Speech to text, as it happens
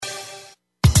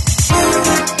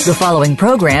The following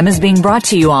program is being brought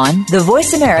to you on the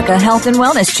Voice America Health and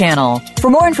Wellness Channel.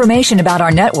 For more information about our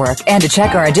network and to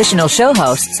check our additional show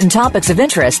hosts and topics of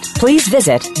interest, please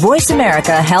visit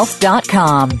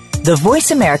voiceamericahealth.com. The Voice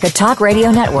America Talk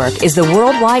Radio Network is the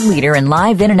worldwide leader in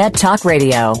live Internet talk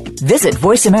radio. Visit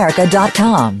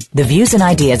voiceamerica.com. The views and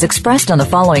ideas expressed on the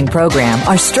following program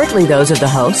are strictly those of the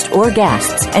host or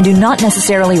guests and do not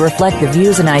necessarily reflect the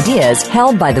views and ideas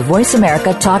held by the Voice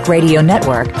America Talk Radio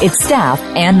Network, its staff,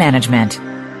 and management.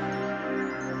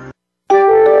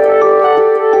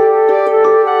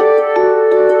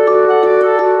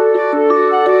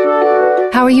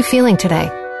 How are you feeling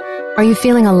today? Are you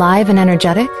feeling alive and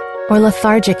energetic, or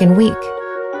lethargic and weak?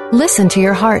 Listen to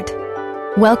your heart.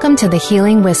 Welcome to the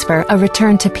Healing Whisper, a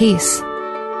return to peace.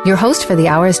 Your host for the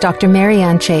hour is Dr.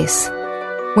 Marianne Chase.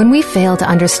 When we fail to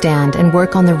understand and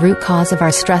work on the root cause of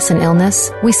our stress and illness,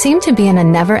 we seem to be in a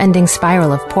never-ending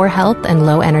spiral of poor health and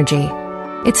low energy.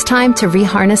 It's time to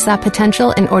reharness that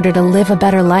potential in order to live a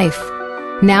better life.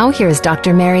 Now, here's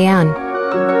Dr. Marianne.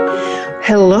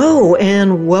 Hello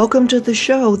and welcome to the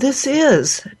show. This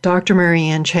is Dr.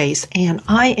 Marianne Chase, and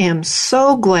I am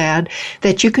so glad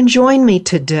that you can join me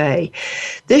today.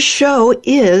 This show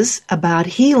is about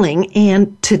healing,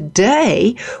 and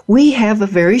today we have a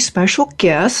very special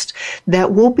guest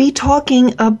that will be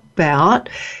talking about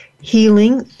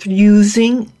healing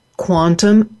using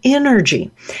quantum energy.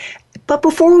 But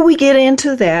before we get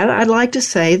into that, I'd like to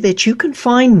say that you can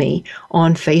find me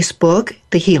on Facebook,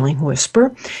 The Healing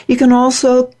Whisper. You can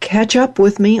also catch up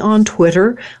with me on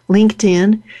Twitter,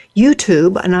 LinkedIn,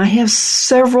 YouTube, and I have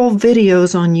several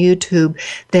videos on YouTube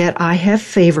that I have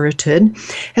favorited,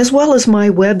 as well as my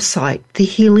website,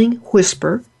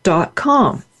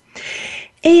 thehealingwhisper.com.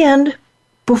 And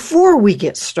before we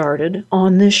get started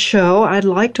on this show, I'd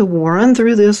like to run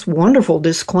through this wonderful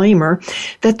disclaimer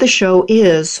that the show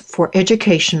is for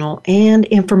educational and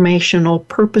informational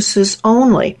purposes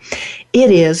only.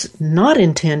 It is not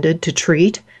intended to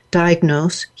treat,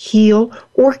 diagnose, heal,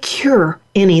 or cure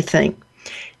anything.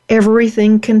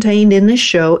 Everything contained in this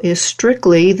show is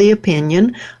strictly the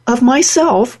opinion of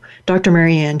myself, Dr.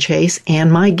 Marianne Chase,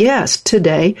 and my guest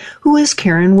today, who is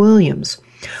Karen Williams.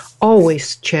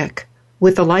 Always check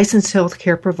with a licensed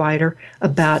healthcare provider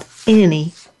about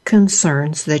any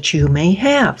concerns that you may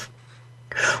have.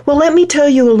 Well, let me tell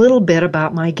you a little bit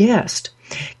about my guest,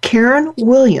 Karen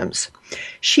Williams.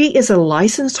 She is a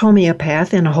licensed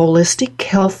homeopath and a holistic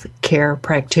health care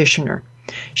practitioner.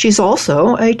 She's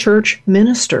also a church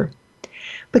minister.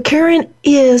 But Karen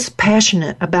is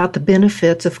passionate about the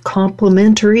benefits of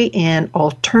complementary and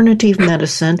alternative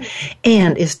medicine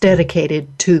and is dedicated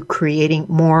to creating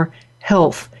more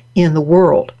health in the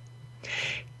world.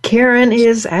 Karen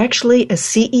is actually a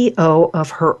CEO of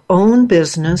her own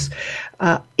business.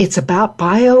 It's about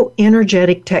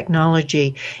bioenergetic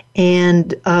technology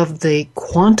and of the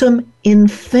quantum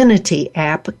infinity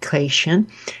application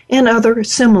and other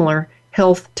similar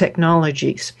health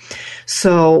technologies.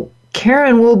 So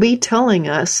Karen will be telling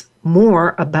us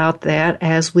more about that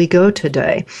as we go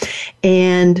today.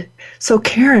 And so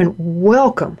Karen,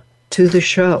 welcome to the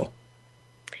show.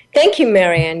 Thank you,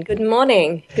 Marianne. Good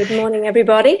morning. Good morning,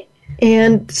 everybody.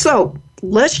 And so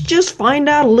let's just find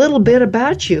out a little bit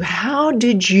about you. How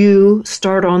did you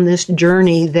start on this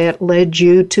journey that led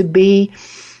you to be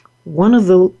one of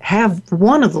the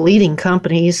leading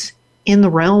companies in the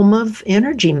realm of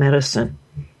energy medicine?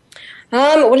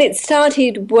 Well, it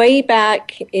started way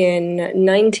back in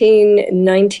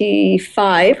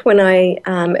 1995 when I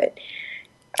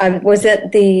was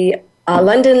at the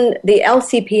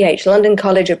LCPH, London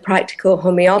College of Practical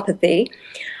Homeopathy,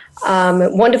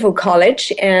 wonderful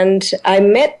college, and I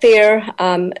met there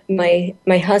my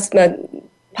past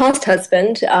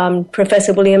husband,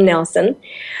 Professor William Nelson,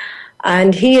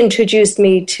 and he introduced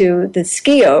me to the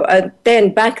SCIO.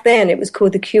 Back then it was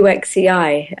called the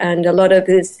QXCI, and a lot of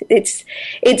this, it's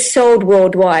sold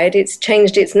worldwide. It's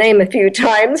changed its name a few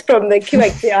times from the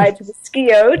QXCI to the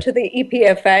SCIO to the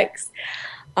EPFX.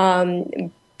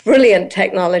 Brilliant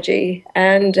technology,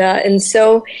 and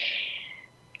so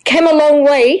came a long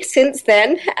way since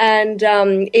then. And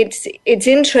it's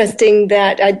interesting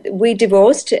that we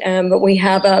divorced, but we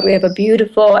have a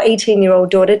beautiful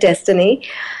 18-year-old daughter, Destiny,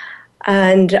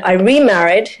 and I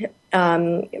remarried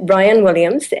Ryan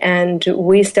Williams, and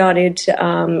we started.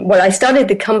 I started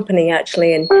the company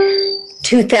actually in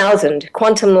 2000.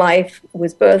 Quantum Life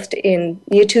was birthed in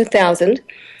year 2000.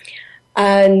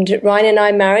 And Ryan and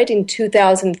I married in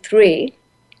 2003,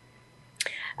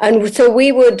 and so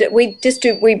we would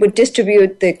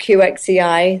distribute the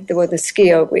QXCI, the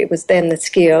SCIO. It was then the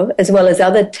SCIO, as well as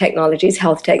other technologies,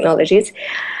 health technologies,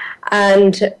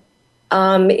 and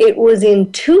it was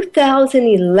in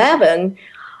 2011,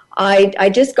 I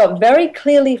just got very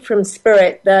clearly from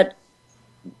Spirit that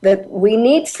we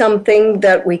need something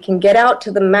that we can get out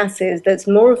to the masses that's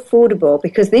more affordable,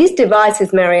 because these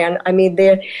devices, Marianne, I mean,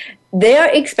 they're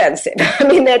expensive. I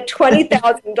mean, they're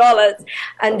 $20,000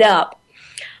 and up.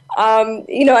 And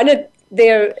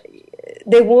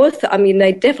they're worth, I mean,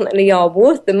 they definitely are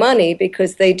worth the money,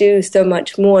 because they do so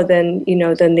much more than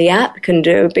the app can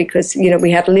do, because,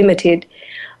 we have limited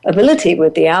ability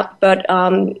with the app. But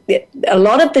a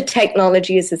lot of the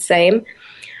technology is the same,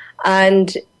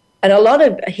 and a lot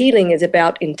of healing is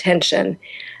about intention,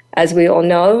 as we all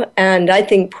know. And I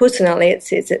think personally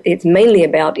it's mainly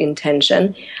about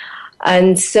intention.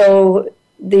 And so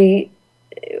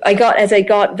I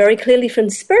got very clearly from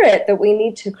Spirit that we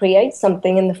need to create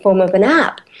something in the form of an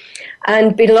app.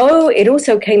 And below, it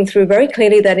also came through very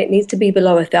clearly that it needs to be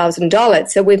below $1,000.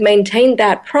 So we've maintained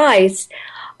that price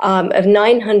of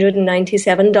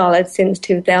 $997 since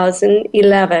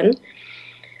 2011.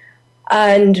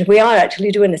 And we are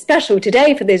actually doing a special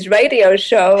today for this radio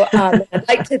show. I'd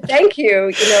like to thank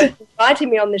you, for inviting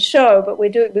me on the show. But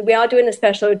we are doing a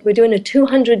special. We're doing a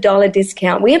 $200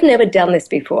 discount. We have never done this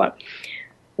before.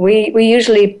 We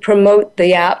usually promote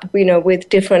the app, with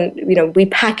different, we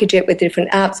package it with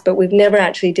different apps, but we've never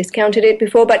actually discounted it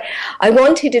before. But I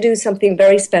wanted to do something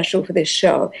very special for this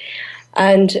show,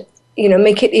 and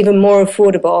make it even more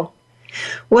affordable.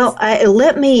 Well,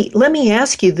 let me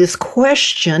ask you this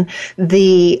question.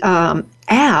 The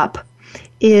app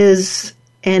is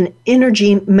an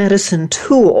energy medicine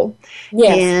tool.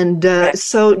 Yes. And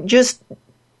so just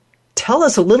tell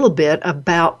us a little bit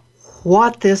about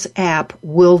what this app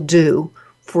will do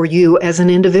for you as an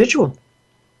individual.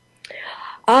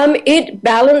 It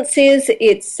balances,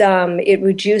 it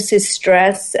reduces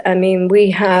stress. I mean,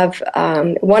 we have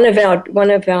one of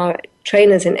our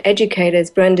trainers and educators,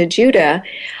 Brenda Judah,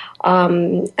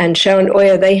 and Sharon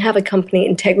Oyer, they have a company,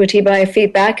 Integrity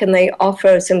Biofeedback, and they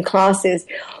offer some classes.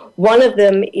 One of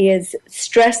them is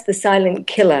Stress the Silent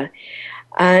Killer.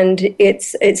 And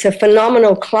it's a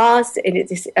phenomenal class.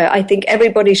 I think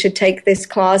everybody should take this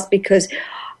class, because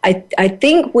I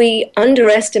think we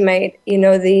underestimate,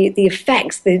 the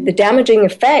effects, the damaging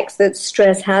effects that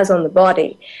stress has on the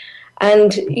body.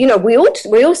 And, we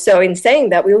also, in saying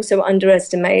that, we also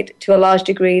underestimate to a large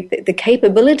degree the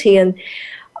capability and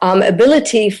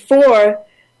ability for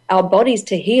our bodies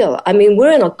to heal. I mean,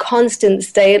 we're in a constant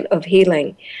state of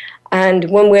healing. And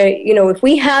when if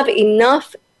we have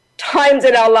enough times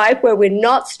in our life where we're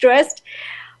not stressed,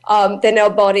 then our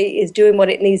body is doing what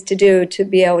it needs to do to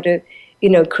be able to,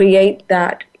 create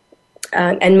that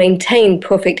and maintain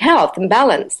perfect health and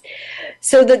balance.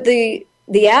 So that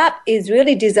the app is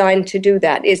really designed to do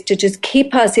that, is to just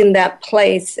keep us in that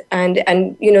place. And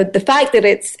the fact that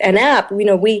it's an app,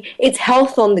 it's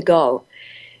health on the go.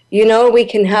 We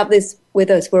can have this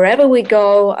with us wherever we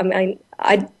go. I mean,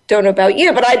 I don't know about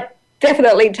you, but I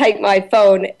definitely take my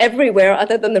phone everywhere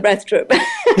other than the restroom.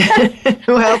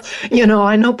 Well,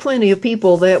 I know plenty of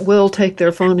people that will take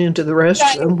their phone into the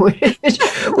restroom,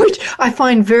 which I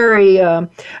find very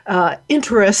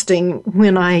interesting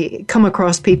when I come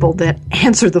across people that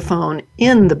answer the phone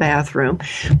in the bathroom.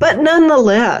 But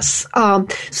nonetheless,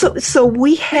 so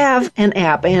we have an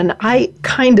app, and I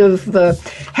kind of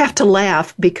have to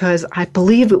laugh because I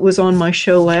believe it was on my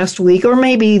show last week or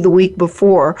maybe the week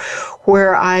before,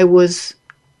 where I was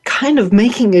kind of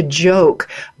making a joke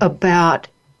about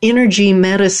energy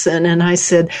medicine, and I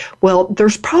said, well,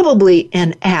 there's probably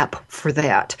an app for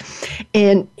that.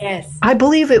 And yes, I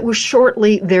believe it was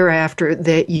shortly thereafter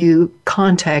that you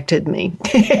contacted me.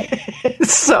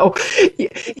 So,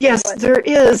 yes, there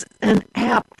is an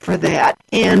app for that.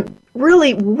 And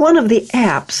really, one of the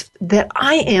apps that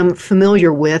I am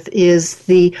familiar with is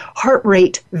the heart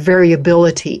rate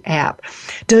variability app.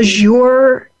 Does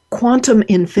your Quantum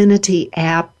Infinity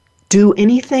app do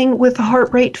anything with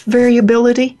heart rate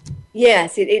variability?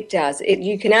 Yes, it does.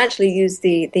 You can actually use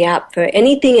the app for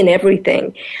anything and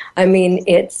everything. I mean,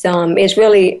 it's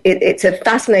really a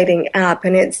fascinating app,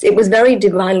 and it was very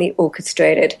divinely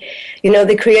orchestrated.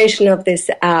 The creation of this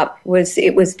app was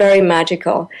very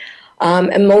magical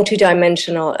and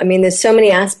multidimensional. I mean, there's so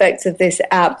many aspects of this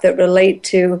app that relate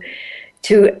to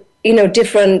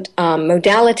different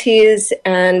modalities,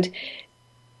 and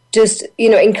just,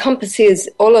 encompasses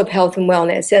all of health and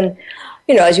wellness. And,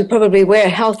 as you're probably aware,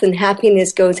 health and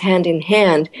happiness goes hand in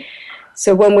hand.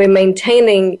 So when we're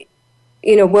maintaining,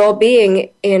 well-being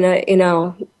in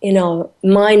our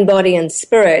mind, body, and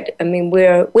spirit, I mean,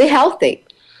 we're healthy,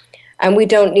 and we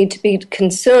don't need to be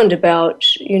concerned about,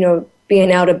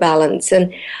 being out of balance.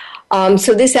 And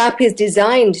So this app is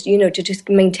designed, to just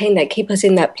maintain that, keep us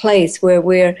in that place where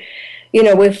we're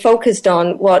focused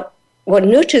on what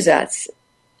nurtures us.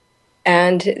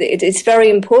 And it's very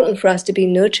important for us to be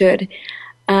nurtured.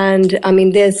 And I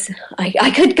mean,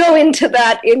 I could go into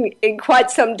that in quite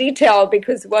some detail,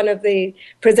 because one of the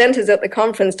presenters at the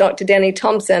conference, Dr. Denny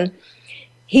Thompson,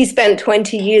 he spent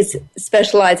 20 years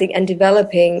specializing and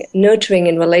developing nurturing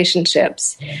in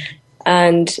relationships.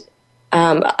 And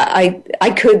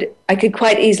I could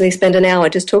quite easily spend an hour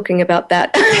just talking about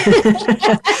that.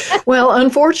 Well,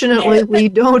 unfortunately, we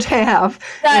don't have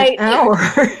an hour.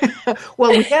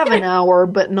 Well, we have an hour,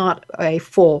 but not a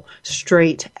full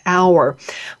straight hour.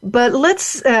 But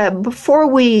let's, before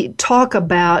we talk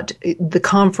about the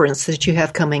conference that you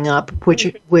have coming up,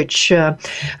 which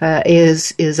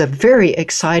is a very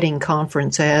exciting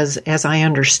conference, as I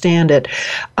understand it.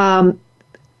 I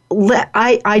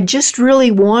just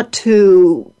really want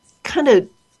to kind of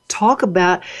talk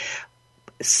about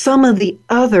some of the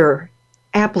other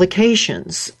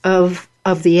applications of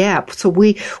the app. So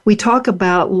we talk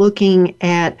about looking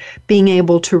at being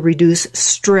able to reduce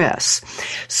stress.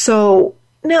 So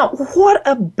now, what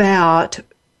about,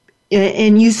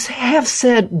 and you have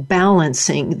said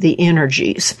balancing the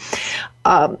energies.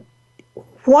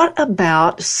 What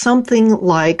about something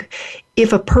like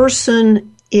if a person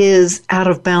is out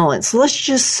of balance? Let's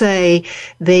just say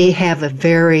they have a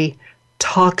very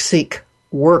toxic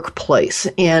workplace,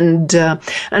 and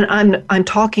I'm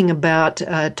talking about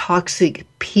toxic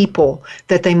people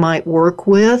that they might work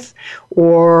with,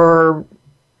 or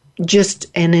just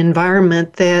an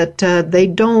environment that they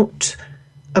don't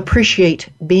appreciate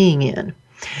being in.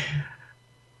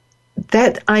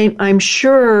 That I'm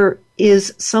sure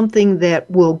is something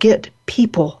that will get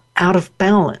people out of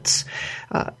balance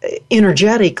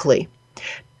energetically.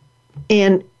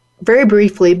 And very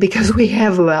briefly, because we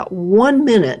have about 1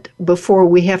 minute before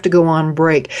we have to go on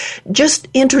break, just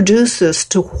introduce us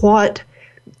to what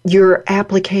your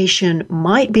application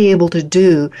might be able to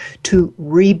do to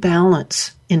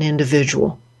rebalance an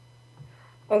individual.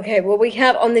 Okay, well, we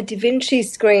have on the Da Vinci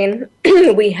screen,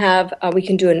 we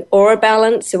can do an aura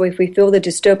balance. So if we feel the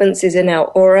disturbances in our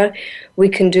aura, we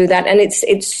can do that, and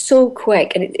it's so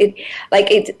quick, and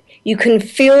you can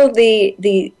feel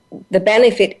the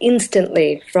benefit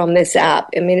instantly from this app.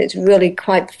 I mean, it's really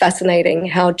quite fascinating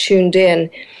how tuned in,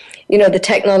 the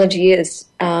technology is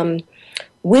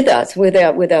with us, with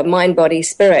our mind, body,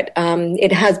 spirit.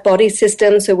 It has body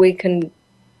systems, so we can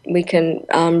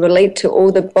relate to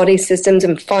all the body systems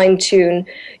and fine tune,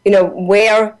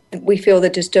 where we feel the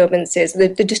disturbance is. The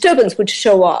disturbance would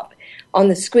show up on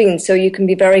the screen, so you can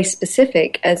be very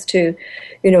specific as to,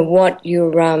 what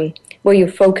you're where you're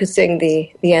focusing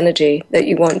the energy that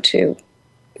you want to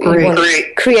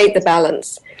create the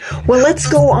balance. Well, let's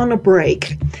go on a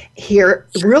break here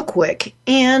real quick,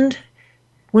 and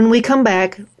when we come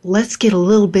back, let's get a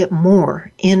little bit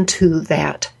more into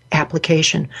that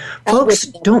application. Folks,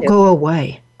 don't go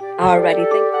away. Alrighty, thank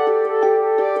you.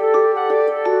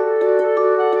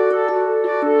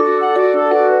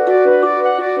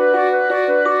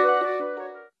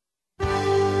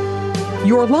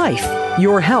 Your life,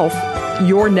 your health,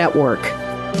 your network.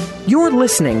 You're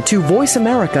listening to Voice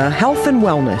America Health and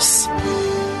Wellness.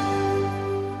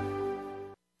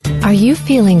 Are you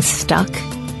feeling stuck?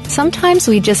 Sometimes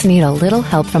we just need a little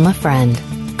help from a friend.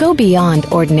 Go beyond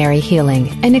ordinary healing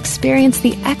and experience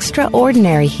the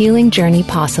extraordinary healing journey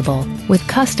possible with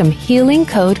custom Healing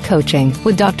Code coaching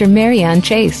with Dr. Marianne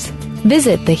Chase.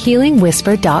 Visit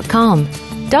thehealingwhisper.com.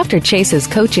 Dr. Chase's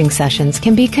coaching sessions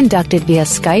can be conducted via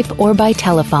Skype or by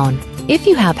telephone. If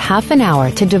you have half an hour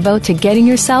to devote to getting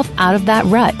yourself out of that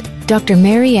rut, Dr.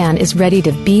 Marianne is ready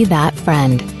to be that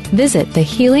friend. Visit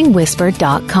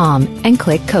thehealingwhisper.com and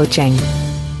click coaching.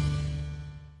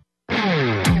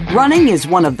 Running is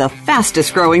one of the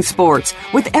fastest growing sports,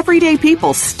 with everyday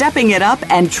people stepping it up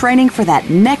and training for that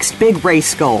next big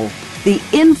race goal. The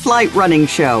In-Flight Running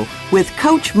Show with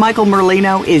Coach Michael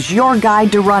Merlino is your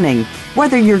guide to running,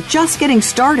 whether you're just getting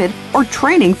started or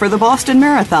training for the Boston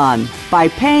Marathon. By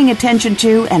paying attention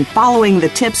to and following the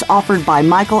tips offered by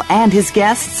Michael and his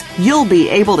guests, you'll be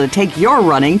able to take your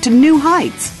running to new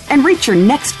heights and reach your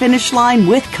next finish line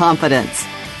with confidence.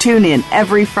 Tune in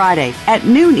every Friday at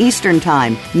noon Eastern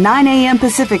Time, 9 a.m.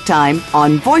 Pacific Time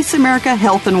on Voice America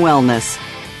Health and Wellness.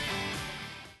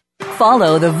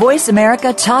 follow the Voice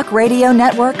America Talk Radio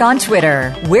Network on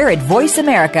Twitter. We're at Voice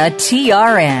America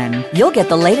TRN. You'll get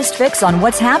the latest fix on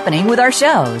what's happening with our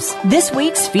shows, this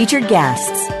week's featured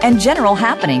guests, and general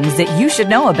happenings that you should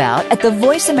know about at the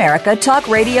Voice America Talk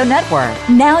Radio Network.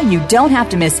 Now you don't have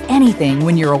to miss anything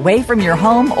when you're away from your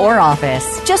home or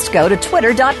office. Just go to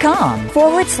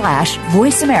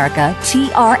twitter.com/Voice America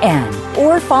TRN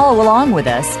or follow along with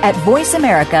us at Voice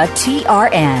America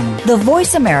TRN, the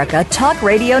Voice America Talk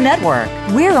Radio Network.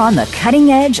 We're on the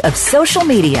cutting edge of social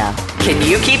media. Can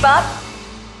you keep up?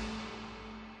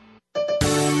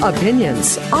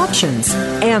 Opinions, options,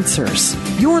 answers.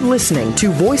 You're listening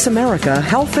to Voice America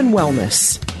Health and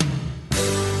Wellness.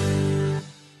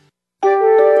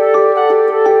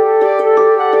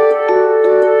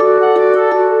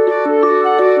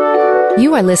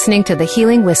 You are listening to The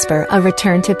Healing Whisper, A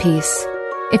Return to Peace.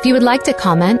 If you would like to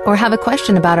comment or have a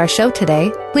question about our show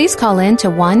today, please call in to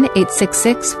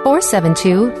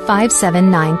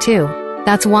 1-866-472-5792.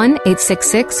 That's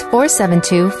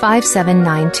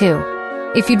 1-866-472-5792.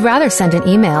 If you'd rather send an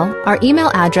email, our email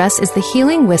address is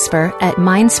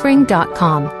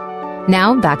thehealingwhisper@mindspring.com.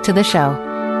 Now back to the show.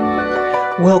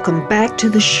 Welcome back to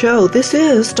the show. This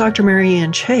is Dr.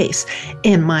 Marianne Chase,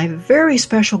 and my very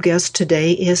special guest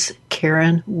today is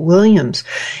Karen Williams.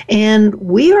 And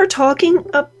we are talking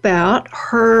about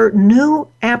her new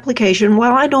application.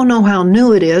 Well, I don't know how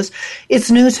new it is. It's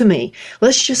new to me.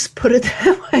 Let's just put it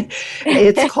that way.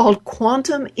 It's called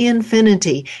Quantum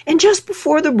Infinity. And just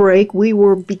before the break, we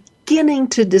were beginning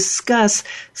to discuss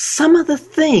some of the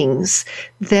things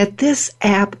that this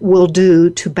app will do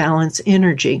to balance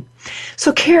energy.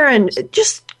 So, Karen,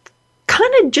 just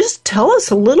tell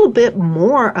us a little bit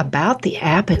more about the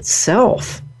app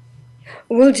itself.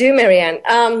 Will do, Marianne.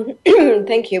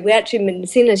 Thank you. We actually,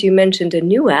 seen as you mentioned, a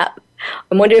new app.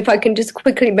 I'm wondering if I can just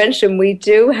quickly mention we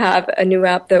do have a new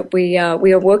app that we are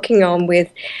working on with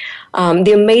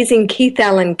the amazing Keith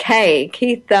Allen Kay.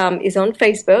 Keith is on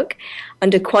Facebook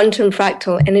under Quantum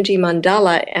Fractal Energy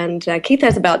Mandala, and Keith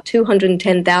has about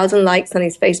 210,000 likes on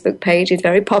his Facebook page. He's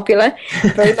very popular,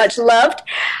 very much loved,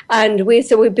 and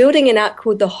we're building an app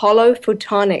called the Hollow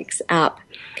Photonics app,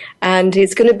 and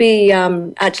it's going to be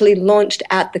actually launched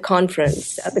at the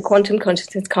conference, at the Quantum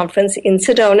Consciousness Conference in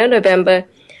Sedona, November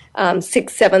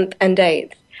 6th, 7th, and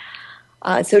 8th.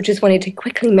 So just wanted to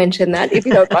quickly mention that, if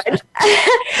you don't mind.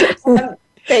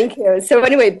 Thank you. So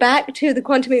anyway, back to the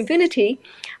Quantum Infinity.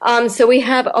 So we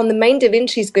have on the main Da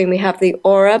Vinci screen, we have the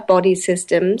Aura Body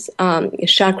Systems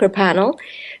chakra panel,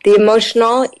 the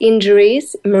emotional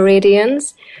injuries,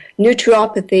 meridians,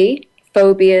 neuropathy,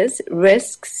 phobias,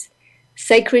 risks,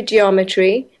 sacred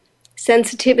geometry,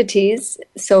 sensitivities,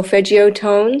 solfeggio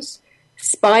tones,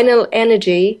 spinal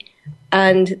energy,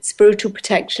 and spiritual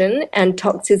protection, and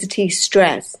toxicity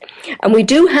stress. And we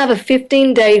do have a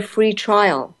 15-day free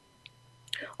trial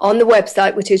on the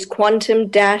website, which is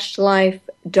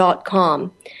quantum-life.com.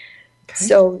 Okay.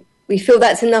 So we feel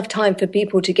that's enough time for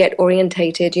people to get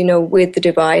orientated, with the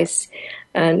device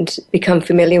and become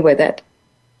familiar with it.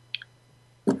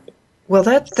 Well,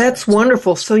 that's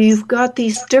wonderful. So you've got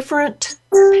these different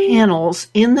panels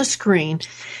in the screen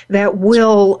that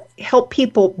will help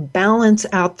people balance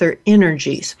out their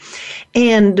energies.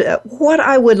 And what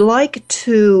I would like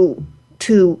to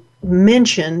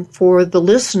mention for the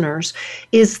listeners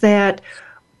is that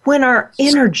when our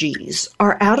energies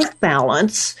are out of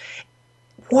balance,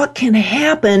 what can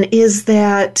happen is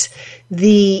that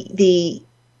you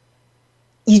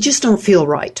just don't feel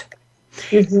right.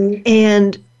 Mm-hmm.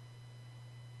 And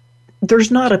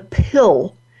there's not a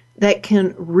pill that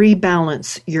can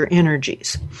rebalance your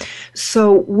energies.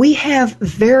 So we have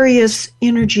various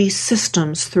energy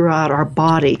systems throughout our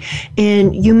body.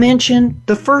 And you mentioned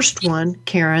the first one,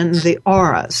 Karen, the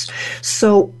auras.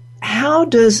 So how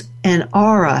does an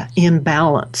aura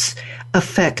imbalance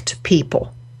affect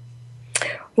people?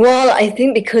 Well, I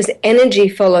think because energy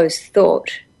follows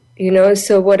thought,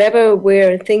 so whatever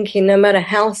we're thinking, no matter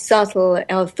how subtle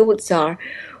our thoughts are,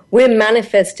 we're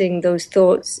manifesting those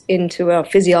thoughts into our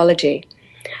physiology.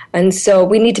 And so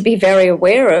we need to be very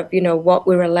aware of, what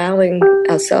we're allowing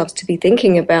ourselves to be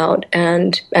thinking about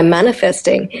and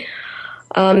manifesting.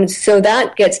 So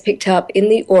that gets picked up in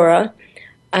the aura.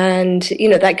 And,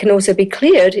 that can also be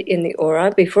cleared in the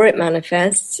aura before it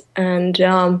manifests. And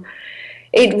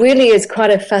it really is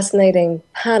quite a fascinating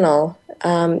panel.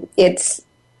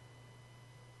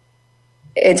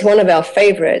 It's one of our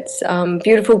favorites.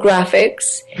 Beautiful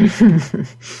graphics,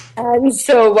 and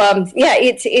so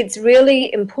it's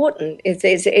really important.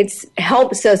 It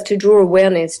helps us to draw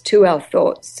awareness to our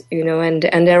thoughts,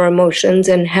 and our emotions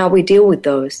and how we deal with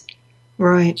those.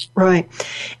 Right, right.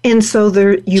 And so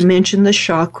there, you mentioned the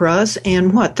chakras,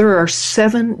 and there are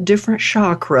 7 different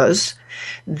chakras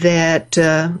that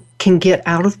can get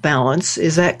out of balance.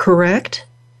 Is that correct?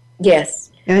 Yes.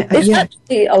 There's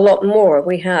actually a lot more.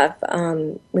 We have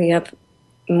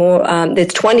more.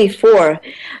 There's 24.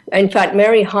 In fact,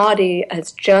 Mary Hardy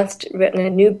has just written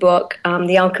a new book,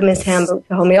 The Alchemist's Handbook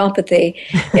to Homeopathy.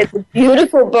 It's a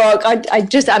beautiful book.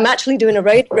 I'm actually doing a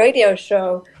radio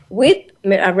show with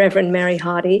Reverend Mary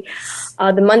Hardy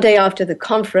the Monday after the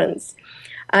conference.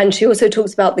 And she also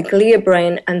talks about the glia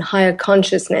brain and higher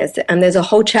consciousness. And there's a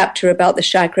whole chapter about the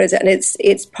chakras. And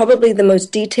it's probably the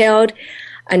most detailed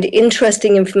and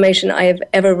interesting information I have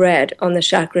ever read on the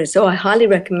chakras. So I highly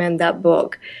recommend that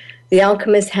book, The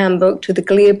Alchemist's Handbook to the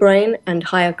Glia Brain and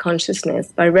Higher Consciousness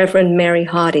by Reverend Mary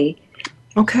Hardy.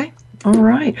 Okay. All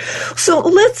right. So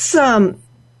let's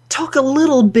talk a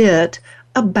little bit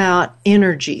about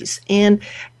energies. And,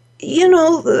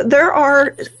 there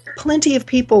are plenty of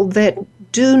people that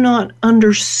do not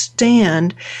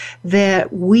understand that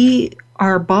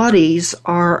our bodies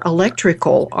are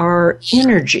electrical, are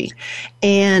energy,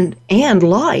 and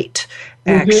light,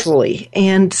 actually.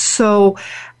 And so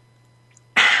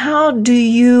how do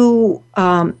you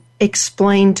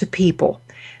explain to people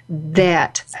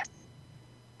that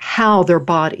how their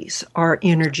bodies are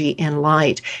energy and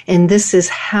light? And this is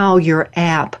how your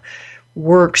app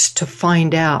works to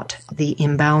find out the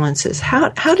imbalances.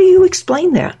 How do you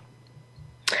explain that?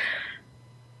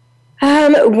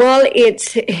 Well,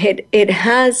 it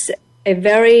has a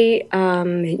very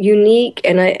unique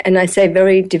and I say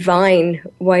very divine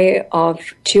way of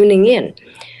tuning in,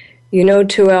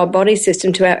 to our body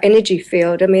system, to our energy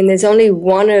field. I mean, there's only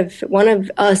one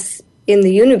of us in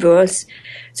the universe.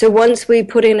 So once we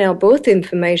put in our birth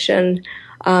information,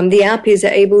 the app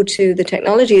the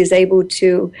technology is able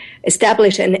to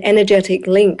establish an energetic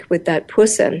link with that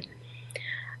person.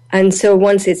 And so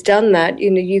once it's done that,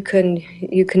 you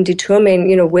can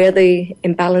determine, where the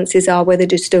imbalances are, where the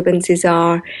disturbances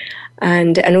are,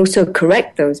 and also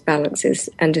correct those balances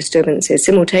and disturbances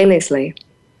simultaneously.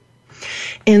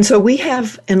 And so we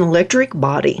have an electric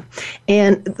body,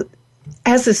 and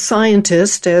as a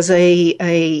scientist, as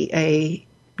a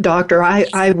doctor,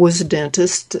 I was a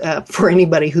dentist, for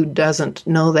anybody who doesn't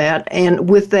know that, and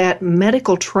with that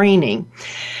medical training,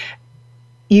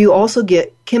 you also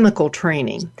get chemical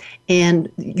training,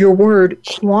 and your word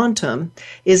quantum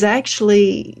is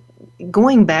actually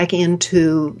going back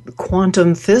into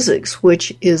quantum physics,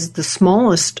 which is the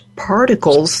smallest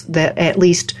particles that at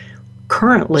least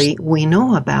currently we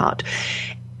know about.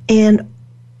 And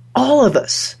all of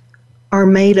us are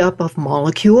made up of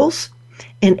molecules,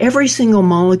 and every single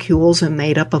molecule is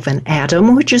made up of an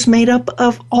atom, which is made up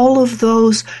of all of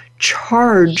those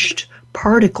charged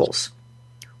particles,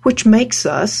 which makes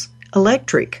us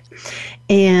electric.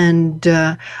 And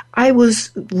I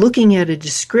was looking at a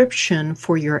description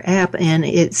for your app, and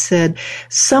it said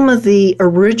some of the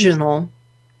original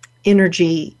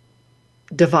energy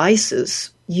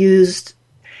devices used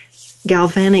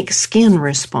galvanic skin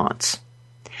response,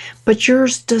 but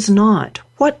yours does not.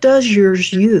 What does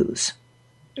yours use?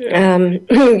 On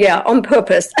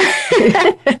purpose.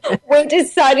 We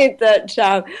decided that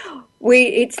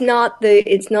it's not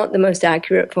the most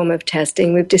accurate form of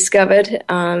testing we've discovered.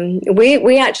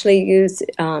 We actually use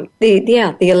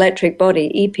the electric body,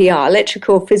 EPR,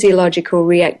 electrical physiological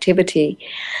reactivity,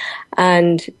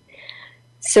 and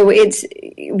so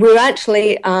we're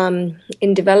actually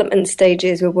in development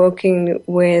stages. We're working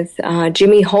with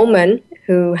Jimmy Holman,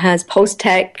 who has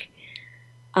post-tech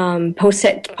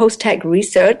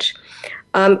research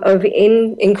of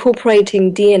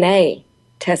incorporating DNA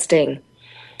testing.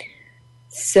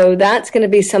 So that's going to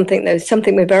be something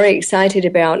we're very excited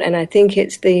about, and I think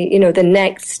it's the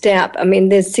next step. I mean,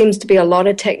 there seems to be a lot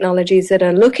of technologies that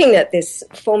are looking at this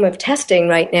form of testing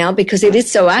right now because it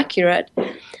is so accurate.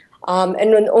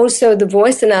 And then also the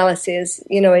voice analysis,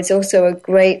 is also a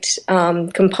great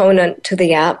component to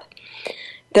the app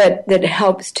that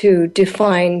helps to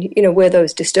define, where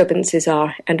those disturbances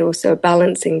are and also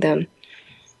balancing them.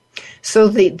 So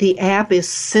the app is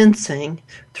sensing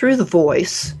through the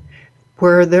voice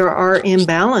where there are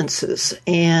imbalances,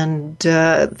 and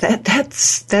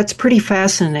that's pretty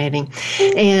fascinating.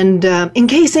 And in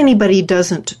case anybody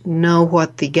doesn't know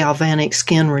what the galvanic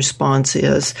skin response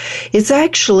is, it's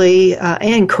actually,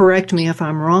 and correct me if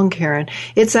I'm wrong, Karen,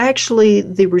 it's actually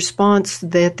the response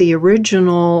that the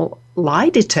original lie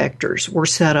detectors were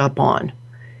set up on.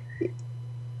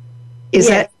 Is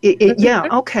that, yeah,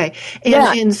 okay.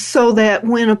 And so that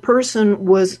when a person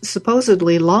was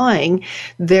supposedly lying,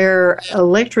 their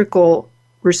electrical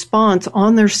response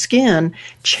on their skin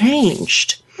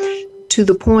changed to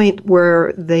the point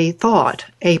where they thought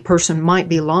a person might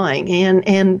be lying.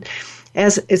 And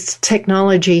as its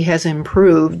technology has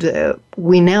improved,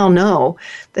 we now know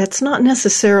that's not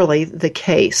necessarily the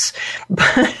case.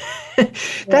 But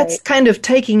that's Right. kind of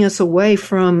taking us away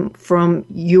from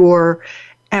your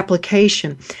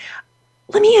application.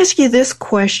 Let me ask you this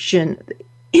question.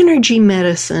 Energy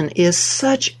medicine is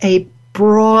such a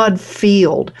broad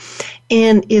field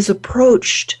and is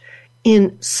approached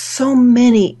in so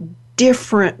many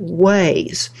different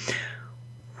ways.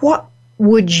 What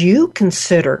would you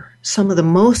consider some of the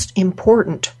most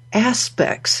important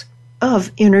aspects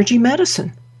of energy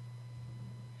medicine?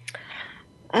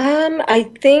 I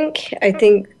think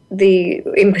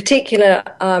in particular,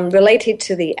 related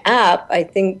to the app, I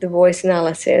think the voice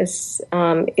analysis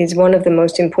is one of the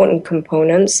most important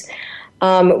components.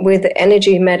 With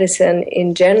energy medicine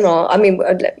in general, I mean,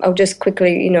 I'll just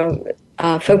quickly,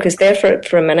 focus there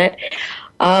for a minute.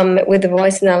 With the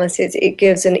voice analysis, it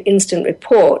gives an instant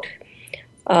report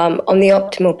on the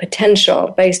optimal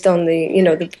potential based on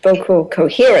the vocal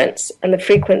coherence and the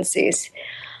frequencies.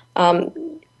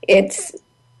 It's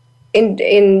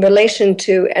in relation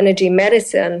to energy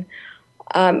medicine,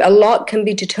 a lot can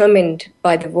be determined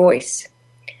by the voice.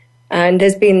 And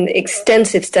there's been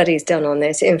extensive studies done on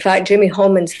this. In fact, Jimmy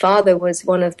Holman's father was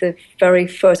one of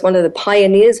the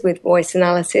pioneers with voice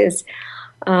analysis,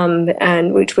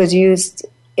 and which was used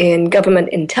in government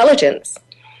intelligence.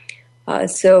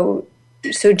 So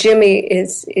Jimmy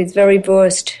is very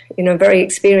versed, very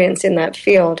experienced in that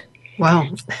field. Wow.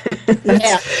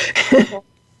 Yeah.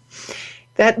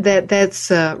 That's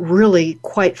really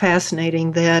quite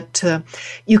fascinating that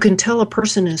you can tell a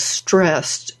person is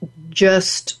stressed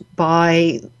just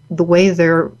by the way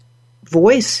their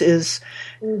voice is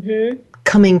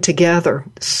coming together,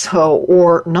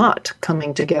 or not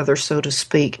coming together, so to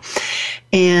speak.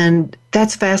 And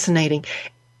that's fascinating.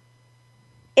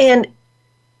 And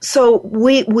so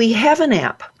we have an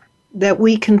app that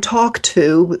we can talk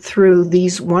to through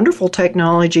these wonderful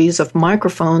technologies of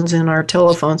microphones in our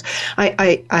telephones.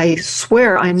 I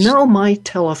swear, I know my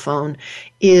telephone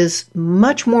is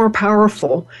much more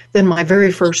powerful than my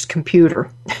very first computer.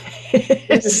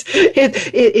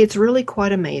 It's really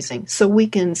quite amazing. So we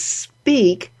can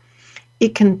speak.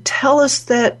 It can tell us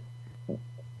that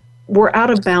we're out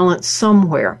of balance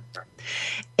somewhere.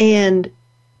 And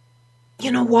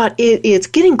you know what? It's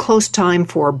getting close time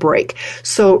for a break.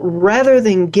 So rather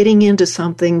than getting into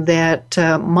something that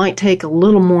might take a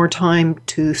little more time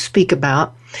to speak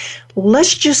about,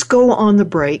 let's just go on the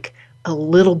break a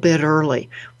little bit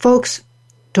early. Folks,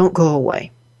 don't go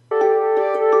away.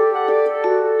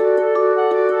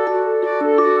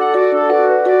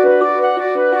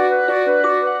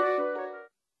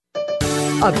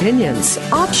 Opinions,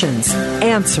 options,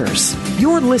 answers.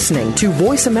 You're listening to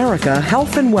Voice America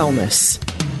Health and Wellness.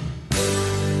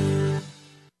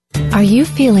 Are you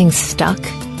feeling stuck?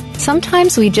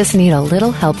 Sometimes we just need a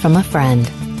little help from a friend.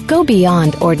 Go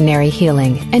beyond ordinary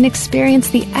healing and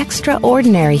experience the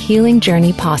extraordinary healing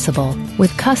journey possible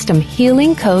with custom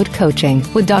Healing Code coaching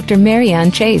with Dr.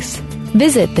 Marianne Chase.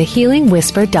 Visit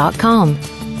thehealingwhisper.com.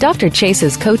 Dr.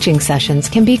 Chase's coaching sessions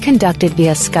can be conducted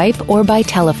via Skype or by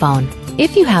telephone.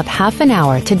 If you have half an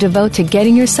hour to devote to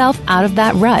getting yourself out of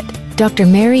that rut, Dr.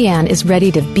 Marianne is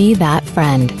ready to be that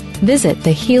friend. Visit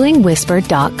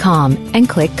thehealingwhisper.com and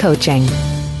click coaching.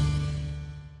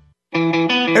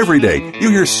 Every day, you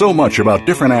hear so much about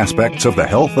different aspects of the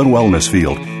health and wellness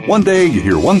field. One day, you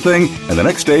hear one thing, and the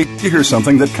next day, you hear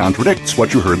something that contradicts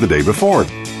what you heard the day before.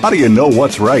 How do you know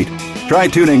what's right? Try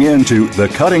tuning in to The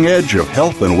Cutting Edge of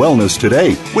Health and Wellness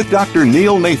today with Dr.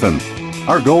 Neil Nathan.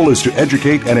 Our goal is to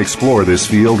educate and explore this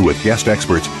field with guest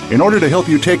experts in order to help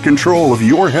you take control of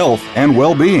your health and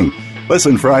well-being.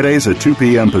 Listen Fridays at 2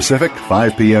 p.m. Pacific,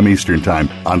 5 p.m. Eastern Time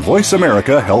on Voice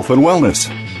America Health and Wellness.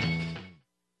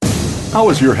 How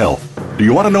is your health? Do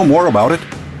you want to know more about it?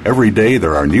 Every day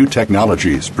there are new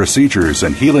technologies, procedures,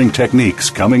 and healing techniques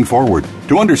coming forward.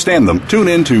 To understand them, tune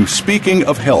in to Speaking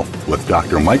of Health with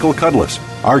Dr. Michael Cudlis.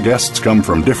 Our guests come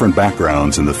from different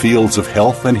backgrounds in the fields of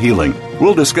health and healing.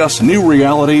 We'll discuss new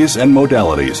realities and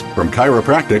modalities, from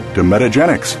chiropractic to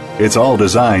metagenics. It's all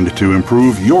designed to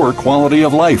improve your quality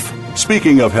of life.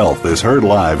 Speaking of Health is heard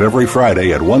live every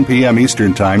Friday at 1 p.m.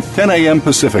 Eastern Time, 10 a.m.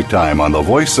 Pacific Time on the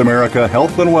Voice America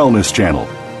Health and Wellness Channel.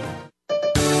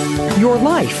 Your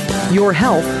life, your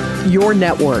health, your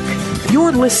network.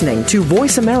 You're listening to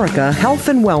Voice America Health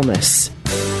and Wellness.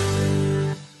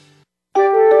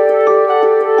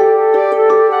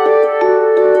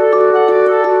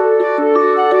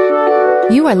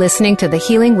 You are listening to The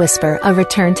Healing Whisper, A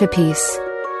Return to Peace.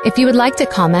 If you would like to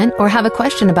comment or have a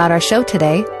question about our show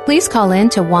today, please call in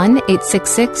to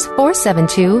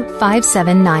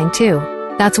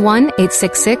 1-866-472-5792. That's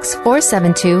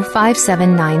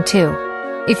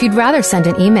 1-866-472-5792. If you'd rather send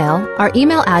an email, our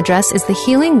email address is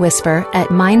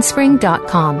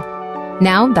thehealingwhisper@mindspring.com.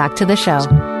 Now back to the show.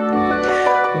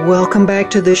 Welcome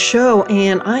back to the show,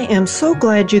 and I am so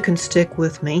glad you can stick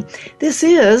with me. This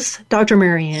is Dr.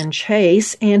 Marianne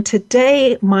Chase, and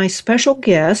today my special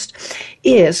guest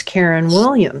is Karen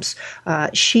Williams.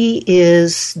 She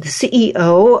is the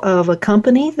CEO of a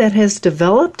company that has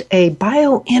developed a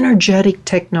bioenergetic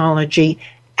technology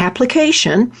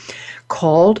application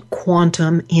called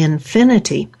Quantum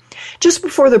Infinity. Just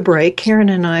before the break, Karen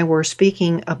and I were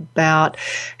speaking about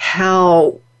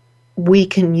how we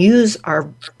can use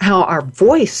how our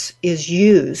voice is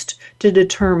used to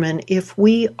determine if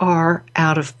we are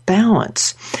out of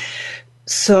balance.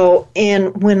 So,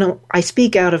 and when I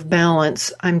speak out of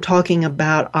balance, I'm talking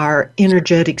about our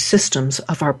energetic systems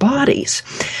of our bodies.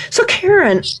 So,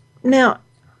 Karen, now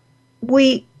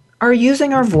we are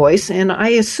using our voice, and I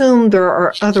assume there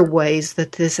are other ways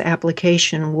that this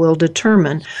application will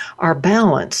determine our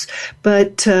balance.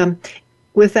 But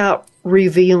without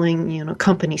revealing,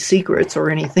 company secrets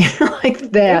or anything like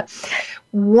that,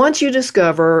 once you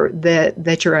discover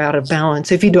that you're out of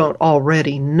balance, if you don't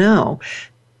already know,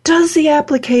 does the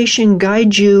application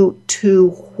guide you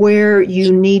to where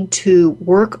you need to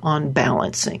work on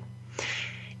balancing?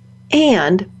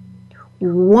 And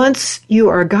once you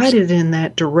are guided in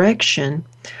that direction,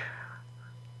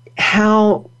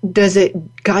 how does it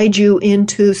guide you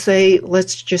into, say,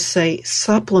 let's just say,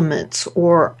 supplements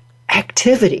or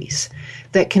activities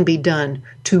that can be done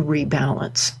to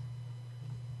rebalance?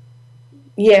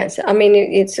 Yes, I mean,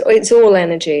 it's all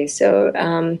energy,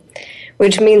 so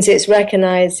which means it's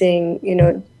recognizing,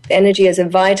 energy as a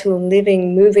vital,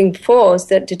 living, moving force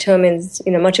that determines,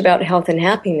 much about health and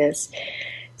happiness.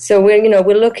 So we're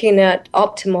looking at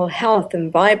optimal health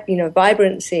and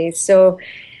vibrancy. So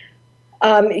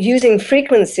using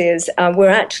frequencies,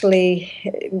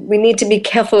 we need to be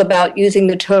careful about using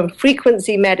the term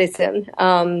frequency medicine,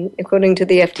 according to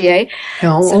the FDA.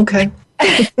 Oh, okay.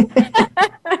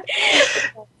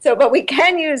 But we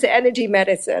can use energy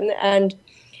medicine, and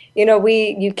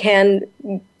you can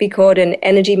be called an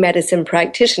energy medicine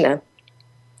practitioner.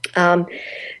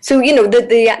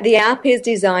 The app is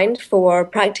designed for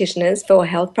practitioners, for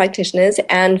health practitioners,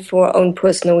 and for own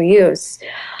personal use.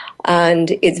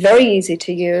 And it's very easy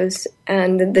to use,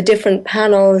 and the different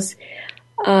panels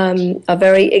are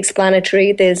very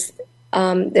explanatory. There's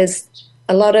a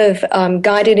lot of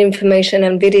guided information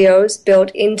and videos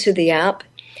built into the app,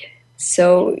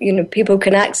 so people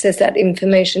can access that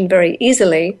information very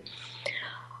easily.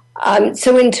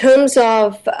 So in terms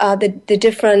of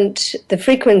the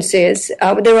frequencies,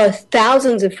 there are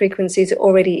thousands of frequencies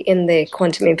already in the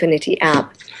Quantum Infinity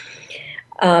app.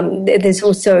 There's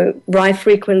also Rife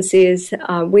frequencies.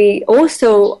 We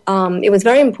also, it was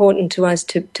very important to us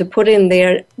to put in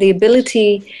there the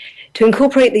ability, to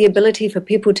incorporate the ability for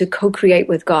people to co-create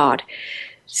with God.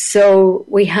 So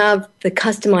we have the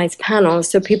customized panels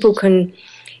so people can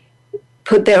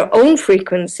put their own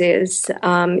frequencies,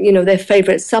 their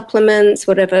favorite supplements,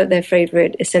 whatever their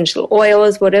favorite essential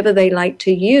oils, whatever they like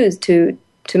to use to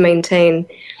maintain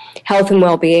health and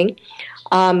well-being.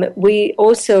 We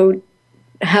also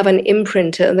have an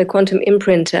imprinter, the quantum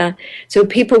imprinter, so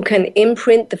people can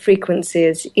imprint the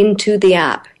frequencies into the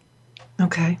app.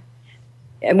 Okay.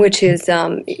 Which is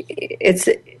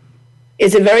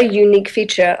it's a very unique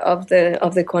feature of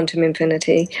the Quantum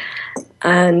Infinity,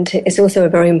 and it's also a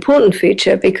very important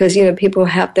feature because people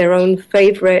have their own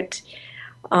favorite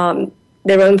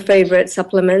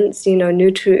supplements,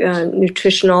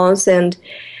 nutritionals, and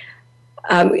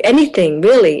anything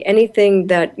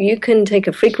that you can take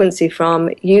a frequency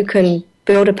from. You can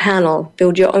build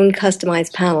build your own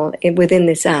customized panel within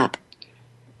this app.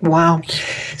 Wow.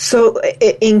 So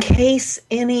in case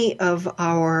any of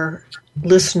our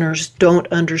listeners don't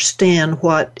understand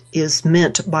what is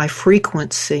meant by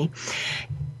frequency,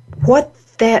 what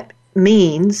that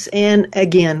means, and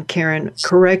again, Karen,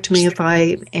 correct me if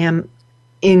I am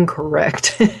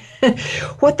incorrect,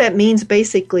 what that means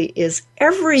basically is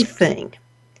everything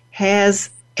has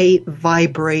a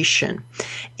vibration.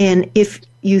 And if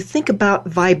you think about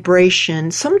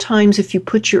vibration, sometimes if you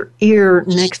put your ear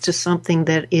next to something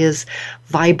that is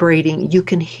vibrating, you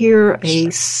can hear a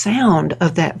sound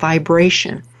of that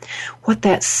vibration. What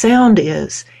that sound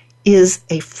is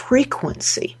a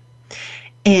frequency.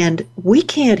 And we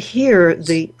can't hear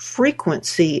the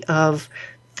frequency of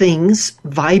things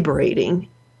vibrating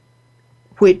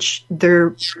which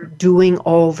they're doing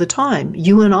all the time.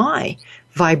 You and I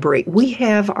vibrate. We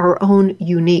have our own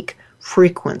unique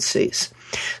frequencies.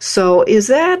 So is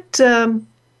that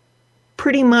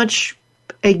pretty much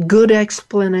a good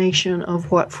explanation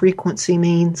of what frequency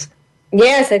means?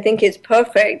 Yes, I think it's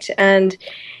perfect. And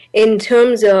in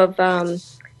terms of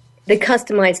the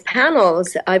customized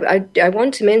panels, I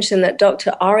want to mention that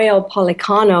Dr. Ariel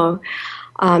Policano,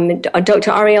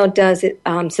 Dr. Ariel does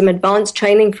some advanced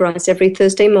training for us every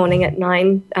Thursday morning at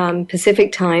 9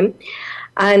 Pacific time.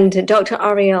 And Dr.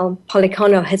 Ariel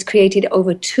Policano has created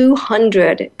over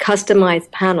 200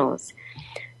 customized panels.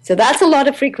 So that's a lot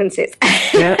of frequencies.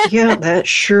 Yeah, that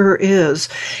sure is.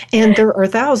 And there are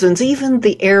thousands. Even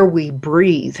the air we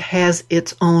breathe has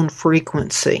its own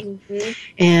frequency. Mm-hmm.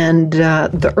 And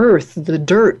the earth, the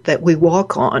dirt that we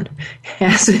walk on,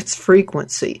 has its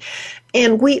frequency.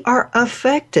 And we are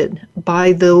affected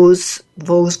by those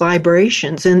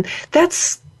vibrations. And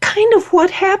that's kind of what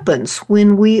happens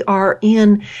when we are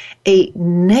in a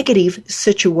negative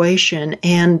situation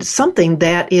and something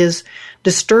that is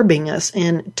disturbing us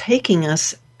and taking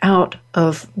us out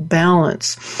of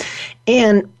balance.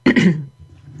 And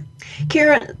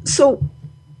Karen, so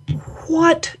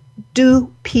what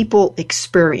do people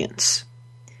experience?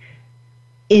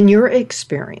 In your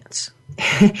experience,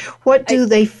 what do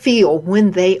they feel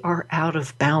when they are out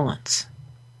of balance?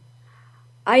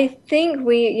 I think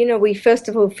we first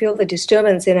of all feel the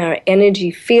disturbance in our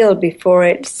energy field before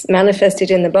it's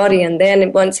manifested in the body, and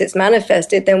then once it's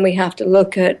manifested, then we have to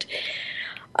look at,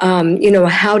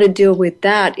 how to deal with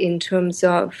that in terms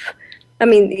of,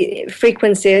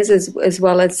 frequencies as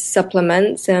well as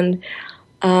supplements. And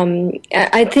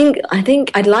I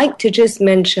think I'd like to just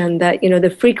mention that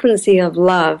the frequency of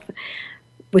love,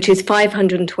 which is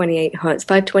 528 hertz,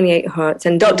 528 hertz.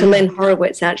 And Dr. Len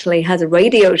Horowitz actually has a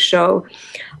radio show,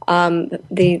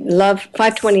 the Love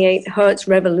 528 Hertz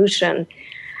Revolution.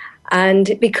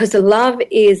 And because the love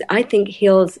is, I think,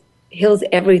 heals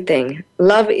everything.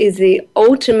 Love is the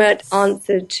ultimate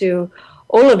answer to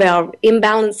all of our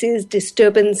imbalances,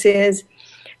 disturbances.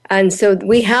 And so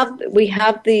we have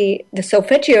the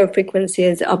solfeggio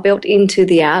frequencies are built into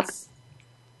the app.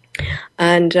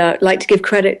 And I'd like to give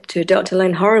credit to Dr.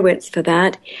 Len Horowitz for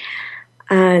that.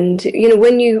 And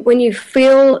when you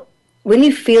feel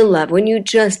love, when you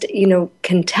just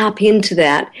can tap into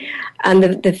that, and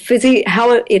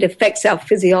how it affects our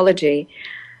physiology,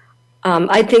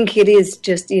 I think it is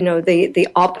just the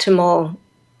optimal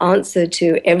answer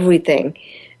to everything,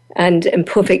 and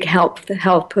perfect health,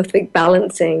 perfect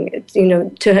balancing.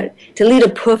 To lead a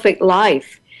perfect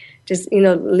life, just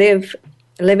live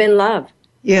in love.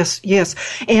 Yes.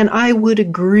 And I would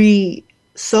agree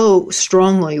so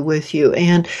strongly with you.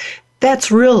 And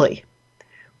that's really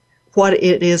what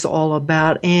it is all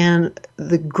about. And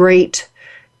the great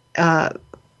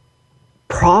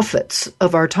prophets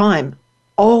of our time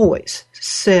always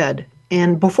said,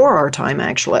 and before our time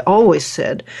actually, always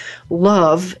said,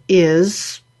 love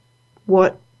is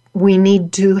what we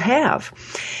need to have.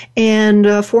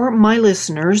 And for my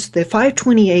listeners, the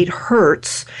 528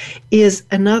 hertz is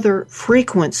another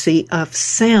frequency of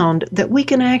sound that we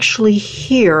can actually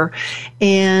hear,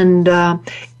 and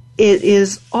it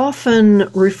is often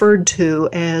referred to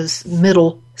as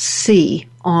middle C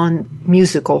on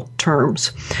musical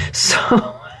terms.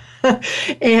 So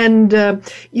and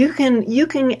you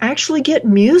can actually get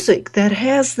music that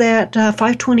has that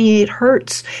 528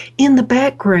 hertz in the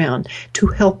background to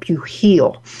help you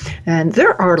heal. And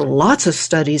there are lots of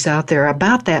studies out there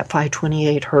about that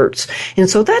 528 hertz. And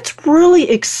so that's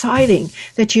really exciting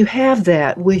that you have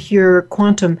that with your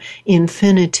Quantum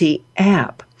Infinity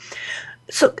app.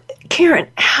 So, Karen,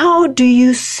 how do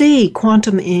you see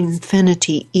Quantum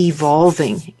Infinity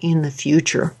evolving in the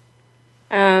future?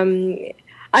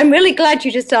 I'm really glad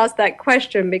you just asked that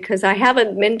question, because I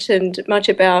haven't mentioned much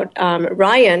about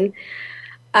Ryan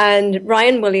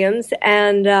Williams,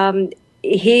 and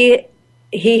he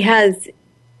has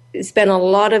spent a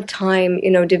lot of time,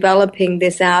 developing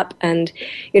this app, and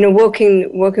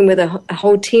working with a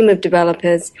whole team of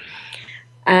developers,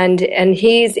 and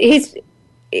he's a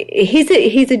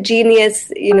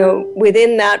genius,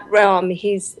 within that realm.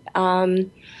 He's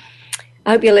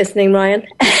I hope you're listening, Ryan.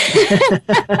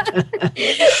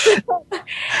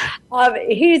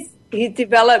 He's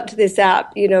developed this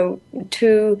app,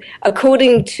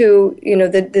 according to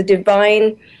the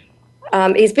divine.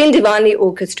 It's been divinely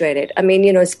orchestrated.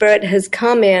 Spirit has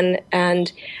come in,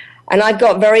 and I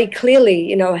got very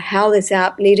clearly, how this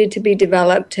app needed to be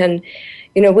developed, and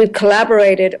we've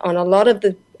collaborated on a lot of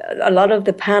the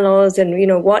panels,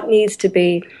 and what needs to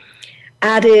be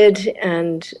added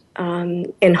and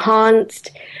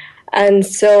enhanced. And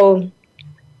so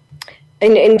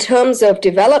in terms of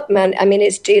development, I mean,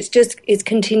 it's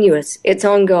continuous. It's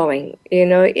ongoing. You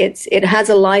know, it has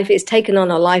a life. It's taken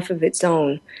on a life of its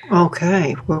own.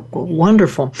 Okay, well,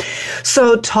 wonderful.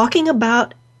 So talking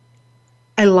about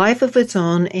a life of its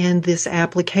own and this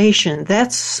application,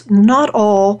 that's not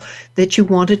all that you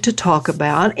wanted to talk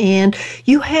about. And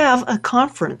you have a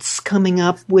conference coming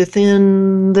up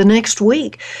within the next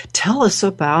week. Tell us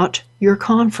about your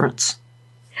conference.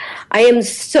 I am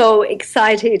so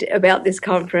excited about this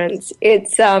conference.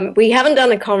 It's we haven't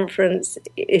done a conference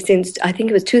since, I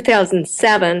think it was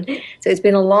 2007, so it's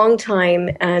been a long time,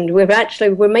 and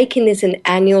we're making this an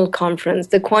annual conference.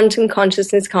 The Quantum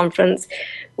Consciousness Conference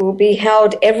will be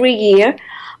held every year.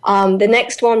 The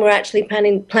next one we're actually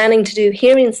planning to do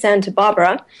here in Santa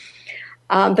Barbara,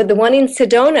 but the one in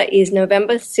Sedona is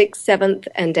November 6th, 7th,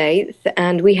 and 8th,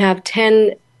 and we have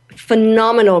 10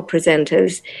 phenomenal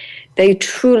presenters. They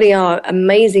truly are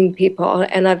amazing people,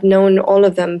 and I've known all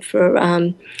of them for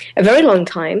a very long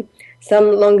time,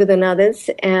 some longer than others,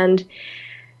 and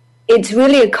it's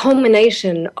really a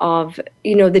culmination of,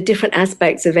 you know, the different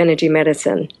aspects of energy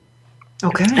medicine.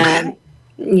 Okay.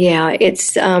 Yeah,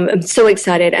 I'm so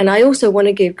excited, and I also want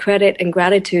to give credit and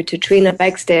gratitude to Trina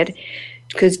Beckstead,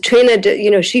 because Trina,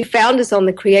 you know, she found us on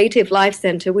the Creative Life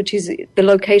Center, which is the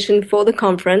location for the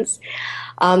conference.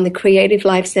 The Creative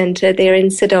Life Center there in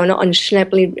Sedona on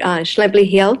Schnebley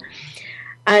Hill.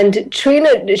 And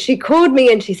Trina, she called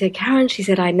me and she said, Karen, she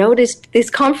said, I noticed this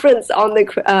conference on the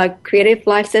Creative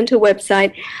Life Center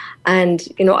website, and,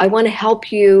 you know, I want to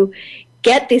help you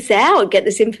get this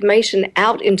information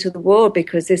out into the world,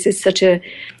 because this is such a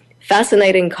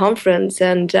fascinating conference.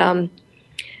 And,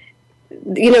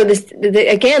 you know,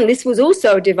 this was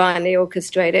also divinely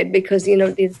orchestrated, because, you know,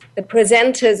 the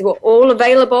presenters were all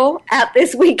available at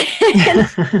this weekend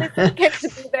to be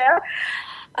there,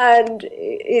 and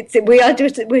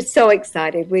we're so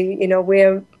excited.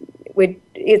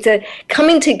 It's a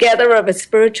coming together of a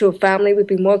spiritual family. We've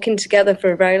been working together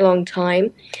for a very long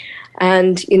time,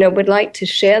 and, you know, would like to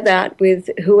share that with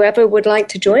whoever would like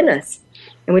to join us,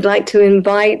 and we'd like to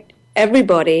invite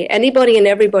anybody and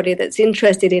everybody that's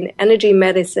interested in energy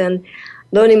medicine,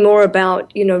 learning more about,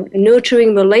 you know,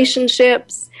 nurturing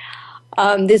relationships.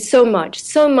 There's so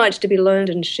much to be learned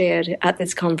and shared at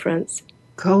this conference.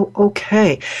 Oh,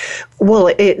 okay. Well,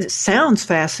 it sounds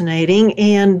fascinating.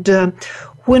 And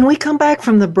when we come back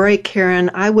from the break, Karen,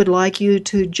 I would like you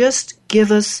to just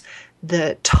give us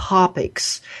the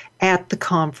topics at the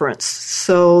conference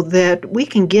so that we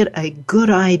can get a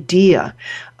good idea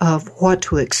of what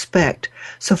to expect.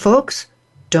 So, folks,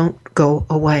 don't go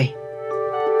away.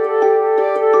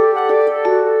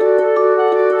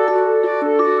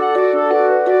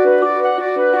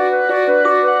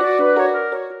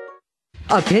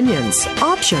 Opinions,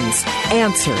 options,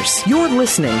 answers. You're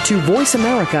listening to Voice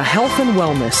America Health and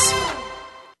Wellness.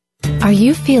 Are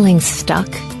you feeling stuck?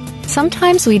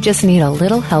 Sometimes we just need a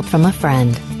little help from a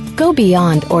friend. Go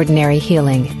beyond ordinary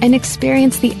healing and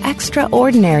experience the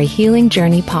extraordinary healing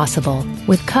journey possible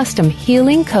with custom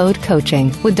Healing Code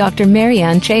coaching with Dr.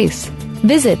 Marianne Chase.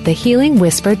 Visit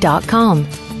thehealingwhisper.com.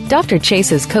 Dr.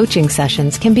 Chase's coaching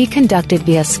sessions can be conducted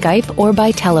via Skype or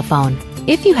by telephone.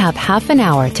 If you have half an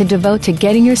hour to devote to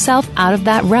getting yourself out of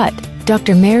that rut,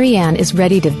 Dr. Marianne is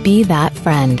ready to be that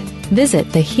friend. Visit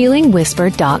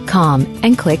thehealingwhisper.com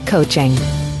and click coaching.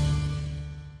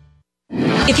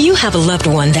 If you have a loved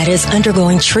one that is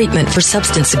undergoing treatment for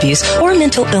substance abuse or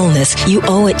mental illness, you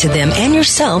owe it to them and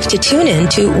yourself to tune in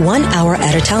to 1 Hour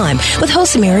at a Time with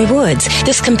host Mary Woods.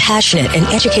 This compassionate and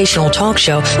educational talk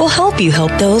show will help you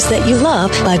help those that you love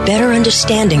by better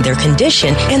understanding their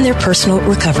condition and their personal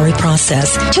recovery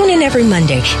process. Tune in every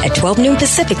Monday at 12 noon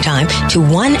Pacific Time to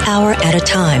 1 Hour at a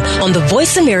Time on the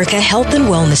Voice America Health and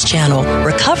Wellness channel.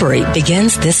 Recovery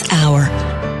begins this hour.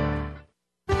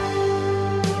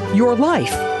 Your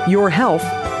life, your health,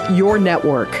 your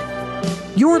network.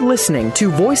 You're listening to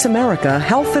Voice America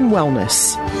Health and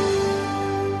Wellness.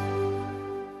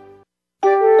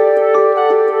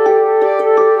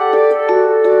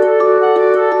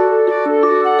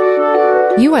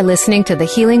 You are listening to The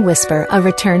Healing Whisper, A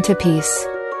Return to Peace.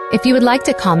 If you would like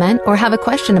to comment or have a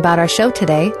question about our show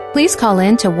today, please call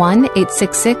in to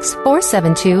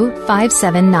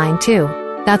 1-866-472-5792.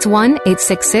 That's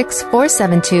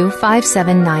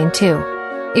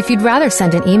 1-866-472-5792. If you'd rather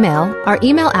send an email, our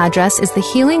email address is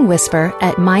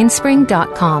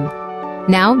thehealingwhisper@mindspring.com.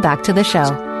 Now, back to the show.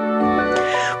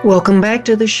 Welcome back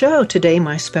to the show. Today,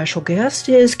 my special guest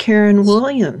is Karen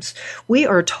Williams. We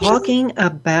are talking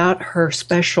about her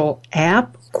special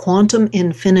app, Quantum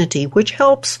Infinity, which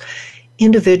helps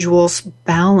individuals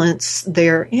balance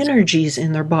their energies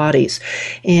in their bodies.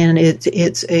 And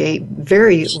it's a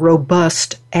very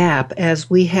robust app, as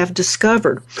we have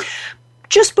discovered.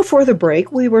 Just before the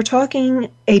break, we were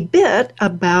talking a bit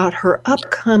about her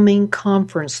upcoming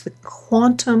conference, the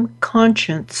Quantum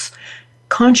Consciousness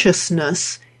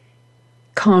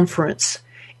Conference.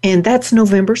 And that's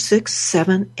November 6,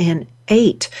 7, and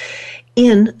 8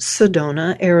 in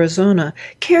Sedona, Arizona.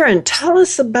 Karen, tell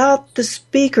us about the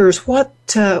speakers. What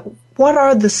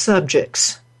are the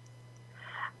subjects?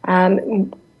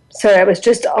 Sorry, I was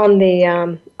just on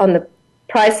the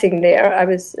pricing there. I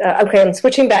was okay. I'm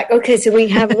switching back. Okay, so we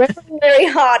have Reverend Mary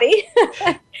Hardy.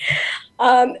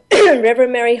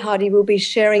 Reverend Mary Hardy will be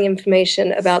sharing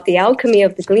information about the alchemy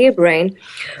of the glia brain,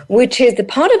 which is the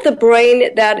part of the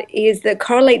brain that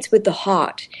correlates with the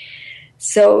heart.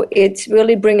 So it's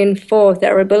really bringing forth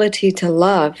our ability to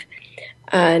love,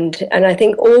 and I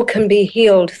think all can be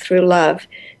healed through love.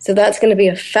 So that's going to be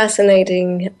a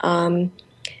fascinating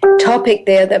topic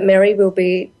there that Mary will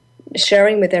be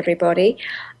sharing with everybody.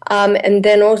 And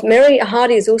then also, Mary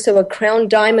Hardy is also a crown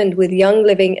diamond with Young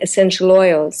Living essential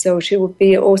oils. So she will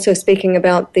be also speaking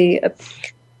about the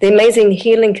amazing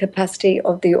healing capacity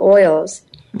of the oils.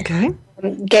 Okay.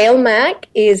 Gail Mack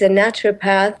is a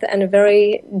naturopath and a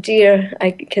very dear, I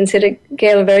consider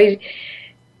Gail a very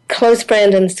close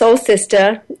friend and soul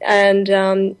sister. And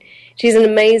she's an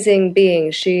amazing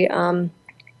being. She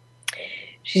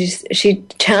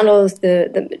channels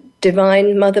the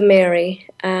Divine Mother Mary,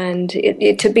 and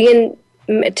to be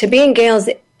in Gail's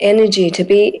energy, to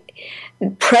be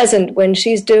present when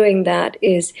she's doing that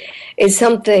is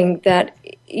something that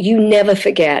you never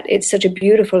forget. It's such a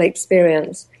beautiful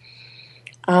experience.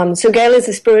 So Gail is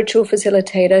a spiritual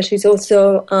facilitator. She's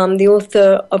also the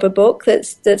author of a book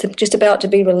that's just about to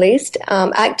be released,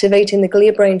 Activating the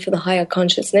Glia Brain for the Higher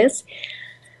Consciousness.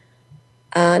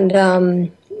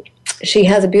 And she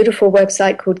has a beautiful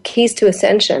website called Keys to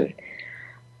Ascension.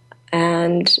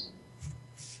 And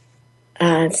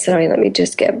sorry, let me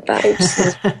just get back.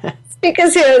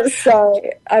 Because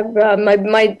sorry,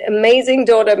 my amazing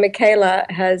daughter Michaela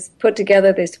has put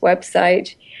together this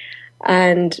website,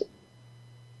 and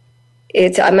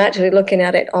I'm actually looking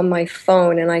at it on my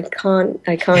phone, and I can't.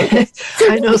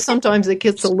 I know sometimes it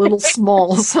gets a little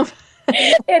small.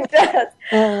 It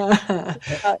does.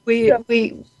 We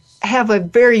have a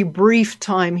very brief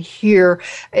time here.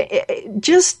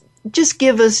 Just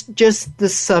give us just the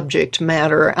subject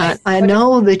matter. I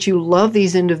know that you love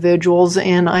these individuals,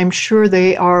 and I'm sure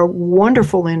they are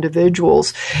wonderful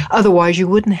individuals. Otherwise, you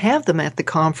wouldn't have them at the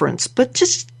conference. But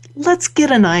just let's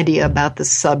get an idea about the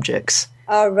subjects.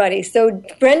 Alrighty. So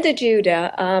Brenda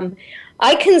Judah,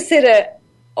 I consider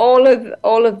all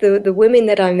of the women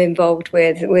that I'm involved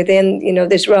within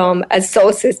this realm as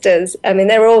soul sisters. I mean,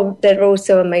 they're all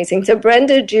so amazing. So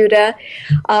Brenda Judah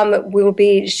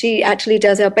she actually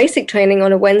does our basic training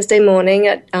on a Wednesday morning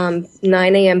at 9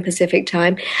 a.m. Pacific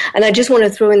time. And I just want to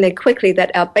throw in there quickly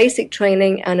that our basic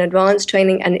training and advanced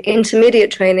training and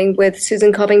intermediate training with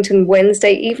Susan Covington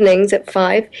Wednesday evenings at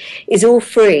 5 is all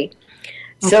free.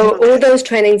 So all those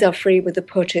trainings are free with the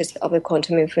purchase of the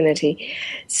Quantum Infinity.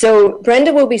 So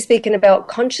Brenda will be speaking about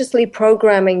consciously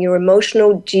programming your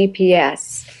emotional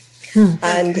GPS.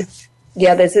 And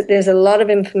yeah, there's a lot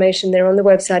of information there on the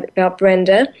website about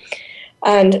Brenda.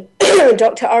 And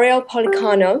Dr. Ariel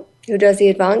Policano, who does the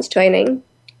advanced training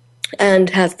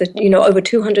and has over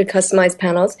 200 customized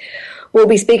panels, will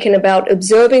be speaking about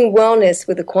observing wellness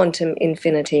with the Quantum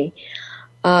Infinity.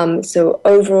 So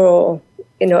overall,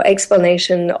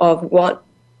 explanation of what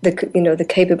the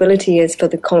capability is for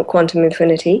the Quantum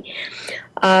Infinity.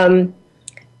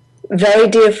 Very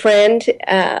dear friend,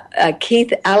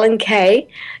 Keith Allen Kay.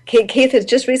 Keith has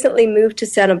just recently moved to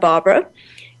Santa Barbara,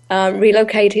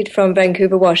 relocated from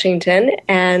Vancouver, Washington,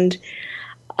 and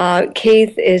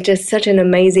Keith is just such an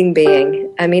amazing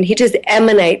being. I mean, he just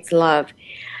emanates love.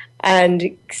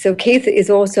 And so Keith is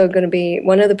also going to be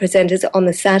one of the presenters on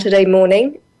the Saturday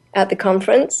morning at the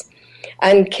conference.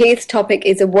 And Keith's topic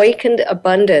is Awakened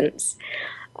Abundance.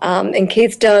 And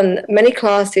Keith's done many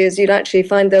classes. You'll actually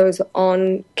find those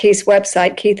on Keith's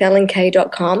website,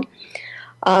 keithallenkay.com.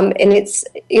 And it's,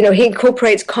 he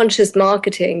incorporates conscious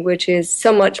marketing, which is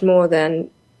so much more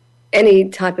than any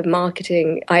type of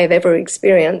marketing I have ever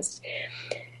experienced,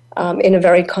 in a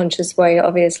very conscious way,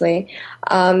 obviously.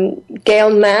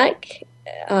 Gail Mack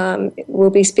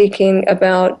will be speaking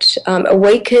about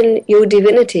Awaken Your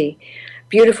Divinity.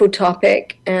 Beautiful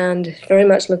topic, and very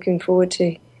much looking forward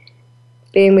to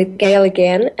being with Gail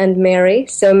again and Mary.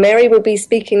 So Mary will be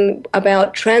speaking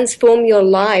about transform your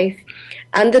life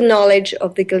and the knowledge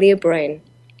of the Glia Brain.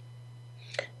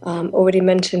 Already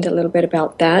mentioned a little bit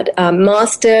about that.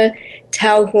 Master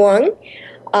Tao Huang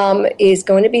is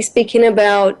going to be speaking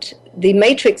about the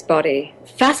matrix body.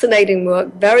 Fascinating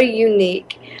work, very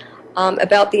unique,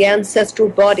 about the ancestral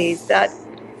bodies that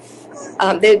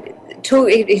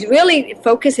he's really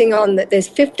focusing on that there's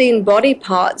 15 body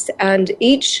parts, and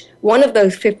each one of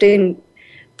those 15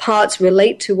 parts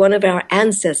relate to one of our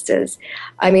ancestors.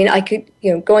 I mean, I could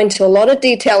go into a lot of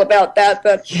detail about that,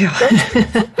 but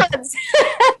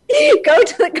go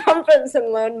to the conference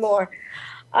and learn more.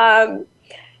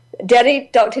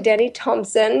 Dr. Denny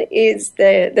Thompson is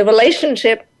the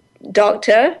relationship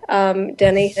doctor.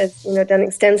 Denny has done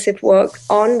extensive work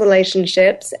on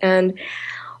relationships and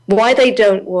why they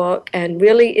don't work, and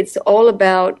really it's all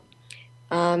about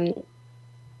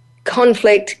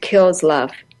conflict kills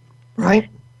love. Right.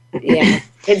 Yeah,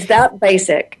 it's that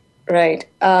basic, right?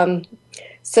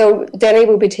 So Denny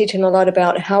will be teaching a lot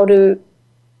about how to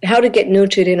get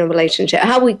nurtured in a relationship,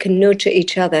 how we can nurture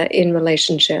each other in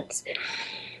relationships.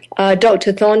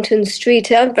 Dr. Thornton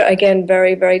Streeter, again,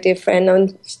 very, very dear friend,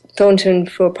 known Thornton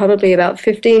for probably about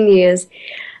 15 years,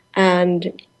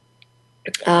 and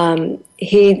Thornton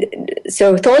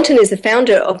is the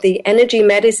founder of the Energy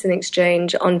Medicine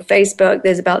Exchange on Facebook.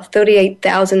 There's about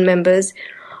 38,000 members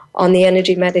on the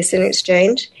Energy Medicine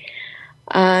Exchange,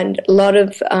 and a lot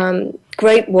of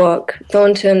great work.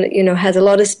 Thornton, has a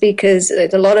lot of speakers,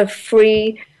 a lot of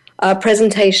free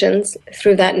presentations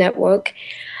through that network,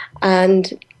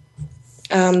 and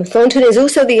Thornton is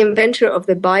also the inventor of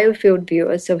the Biofield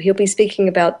Viewer, so he'll be speaking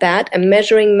about that and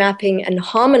measuring, mapping, and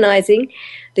harmonizing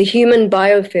the human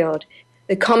biofield,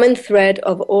 the common thread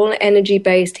of all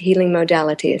energy-based healing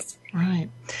modalities. Right.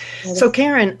 So,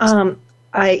 Karen,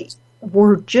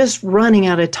 we're just running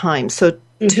out of time. So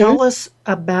tell us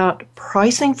about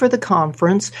pricing for the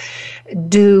conference.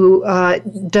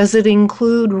 Does it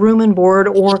include room and board?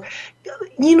 Or,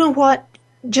 you know what?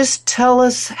 Just tell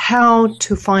us how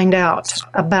to find out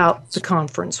about the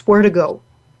conference, where to go.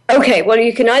 Okay, well,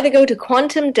 you can either go to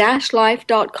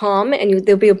quantum-life.com, and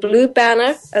there'll be a blue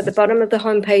banner at the bottom of the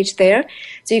homepage there.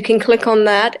 So you can click on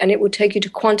that, and it will take you to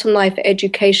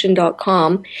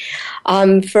quantumlifeeducation.com.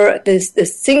 For the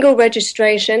single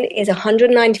registration is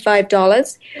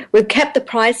 $195. We've kept the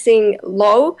pricing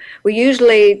low. We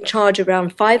usually charge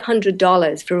around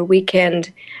 $500 for a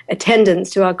weekend attendance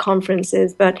to our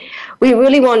conferences, but we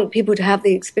really want people to have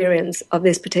the experience of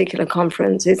this particular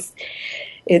conference.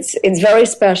 It's very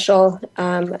special,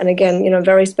 and again,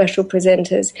 very special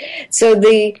presenters. So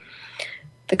the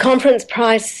conference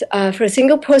price for a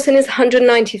single person is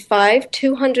 $195,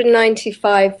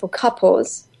 $295 for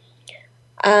couples,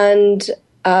 and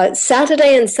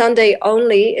Saturday and Sunday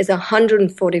only is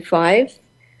 $145.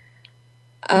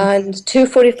 And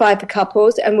 $245 for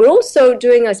couples. And we're also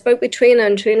doing, I spoke with Trina,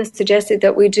 and Trina suggested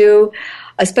that we do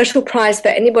a special price for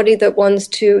anybody that wants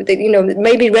to, that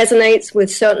maybe resonates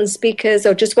with certain speakers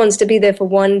or just wants to be there for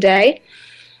one day.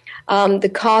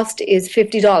 The cost is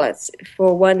 $50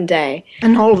 for one day.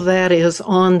 And all of that is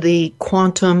on the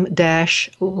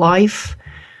Quantum-Life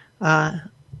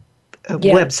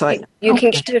website. You can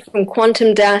get it from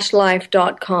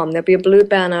quantum-life.com. There'll be a blue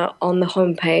banner on the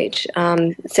homepage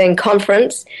saying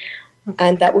conference,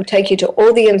 and that will take you to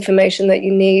all the information that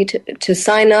you need to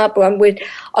sign up. We're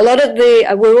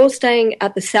all staying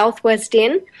at the Southwest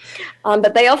Inn,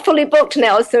 but they are fully booked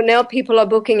now, so now people are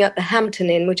booking at the Hampton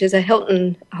Inn, which is a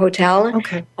Hilton hotel,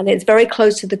 and it's very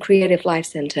close to the Creative Life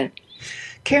Center.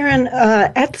 Karen,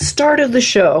 at the start of the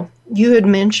show, you had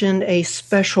mentioned a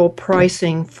special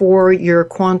pricing for your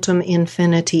Quantum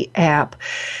Infinity app.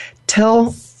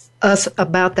 Tell us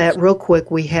about that real quick.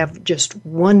 We have just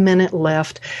 1 minute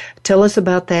left. Tell us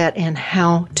about that and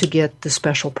how to get the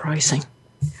special pricing.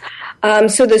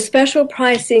 So the special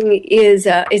pricing is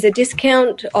a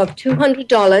discount of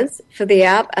 $200 for the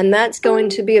app, and that's going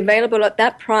to be available at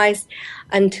that price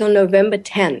until November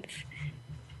 10th.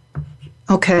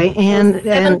 Okay, and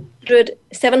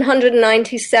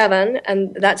 $797,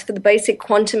 and that's for the basic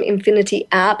Quantum Infinity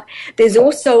app. There's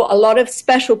also a lot of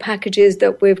special packages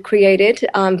that we've created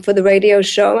for the radio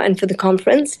show and for the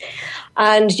conference,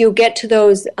 and you'll get to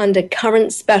those under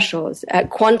current specials at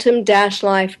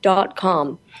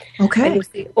quantum-life.com. Okay. And you'll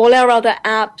see all our other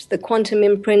apps, the Quantum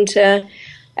Imprinter,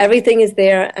 everything is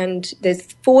there, and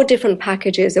there's 4 different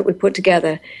packages that we put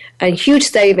together, and huge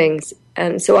savings.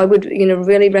 And so I would,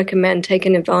 really recommend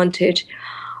taking advantage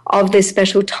of this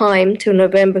special time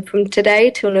from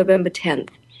today till November 10th.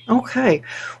 Okay,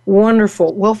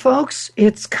 wonderful. Well, folks,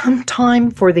 it's come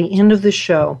time for the end of the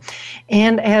show.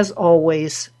 And as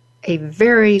always, a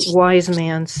very wise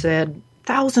man said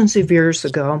thousands of years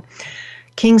ago,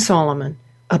 King Solomon,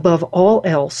 above all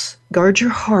else, guard your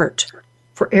heart,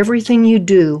 for everything you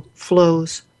do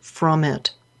flows from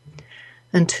it.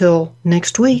 Until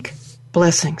next week,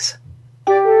 blessings.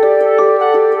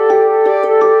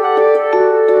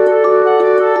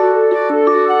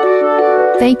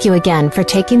 Thank you again for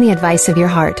taking the advice of your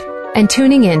heart and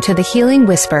tuning in to the Healing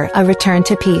Whisper, A Return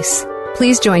to Peace.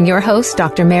 Please join your host,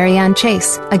 Dr. Marianne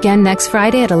Chase, again next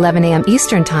Friday at 11 a.m.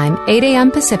 Eastern Time, 8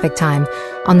 a.m. Pacific Time,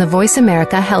 on the Voice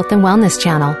America Health and Wellness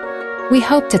Channel. We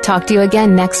hope to talk to you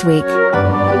again next week.